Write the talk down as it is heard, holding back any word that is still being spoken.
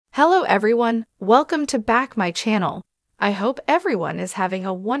Hello everyone, welcome to back my channel. I hope everyone is having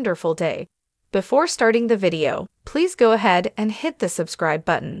a wonderful day. Before starting the video, please go ahead and hit the subscribe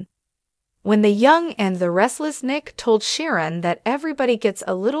button. When the young and the restless Nick told Sharon that everybody gets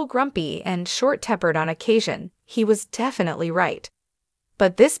a little grumpy and short-tempered on occasion, he was definitely right.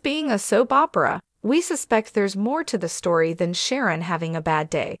 But this being a soap opera, we suspect there's more to the story than Sharon having a bad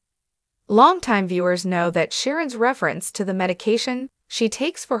day. Longtime viewers know that Sharon's reference to the medication she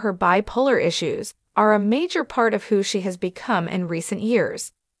takes for her bipolar issues are a major part of who she has become in recent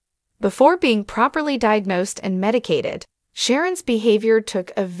years. Before being properly diagnosed and medicated, Sharon's behavior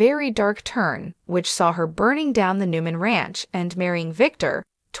took a very dark turn, which saw her burning down the Newman Ranch and marrying Victor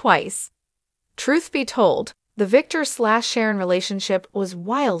twice. Truth be told, the Victor/Sharon relationship was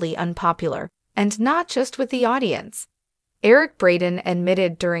wildly unpopular, and not just with the audience. Eric Braeden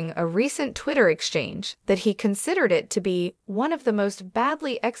admitted during a recent Twitter exchange that he considered it to be one of the most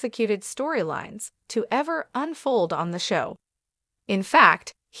badly executed storylines to ever unfold on the show. In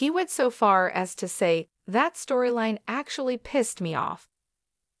fact, he went so far as to say, "That storyline actually pissed me off."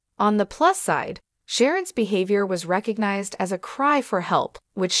 On the plus side, Sharon's behavior was recognized as a cry for help,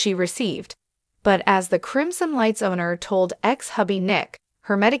 which she received. But as the Crimson Lights owner told ex-hubby Nick,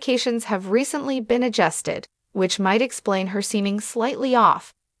 her medications have recently been adjusted, which might explain her seeming slightly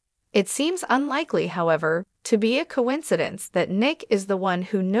off. It seems unlikely, however, to be a coincidence that Nick is the one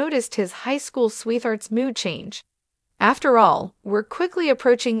who noticed his high school sweetheart's mood change. After all, we're quickly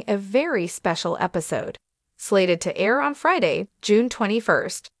approaching a very special episode, slated to air on Friday, June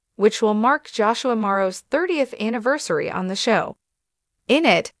 21st, which will mark Joshua Morrow's 30th anniversary on the show. In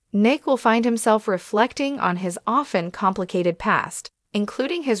it, Nick will find himself reflecting on his often complicated past,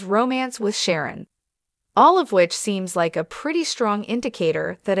 including his romance with Sharon. All of which seems like a pretty strong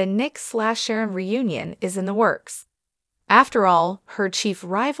indicator that a Nick/Sharon reunion is in the works. After all, her chief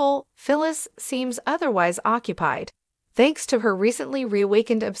rival, Phyllis, seems otherwise occupied, thanks to her recently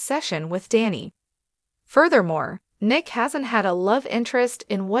reawakened obsession with Danny. Furthermore, Nick hasn't had a love interest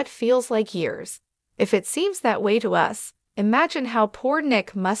in what feels like years. If it seems that way to us, imagine how poor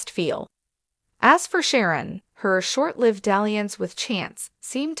Nick must feel. As for Sharon, her short-lived dalliance with Chance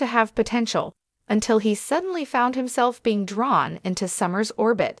seemed to have potential, until he suddenly found himself being drawn into Summer's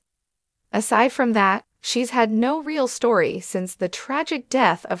orbit. Aside from that, she's had no real story since the tragic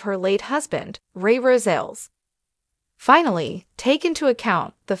death of her late husband, Ray Rosales. Finally, take into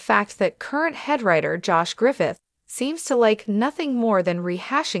account the fact that current head writer Josh Griffith seems to like nothing more than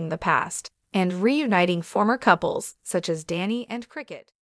rehashing the past and reuniting former couples such as Danny and Cricket.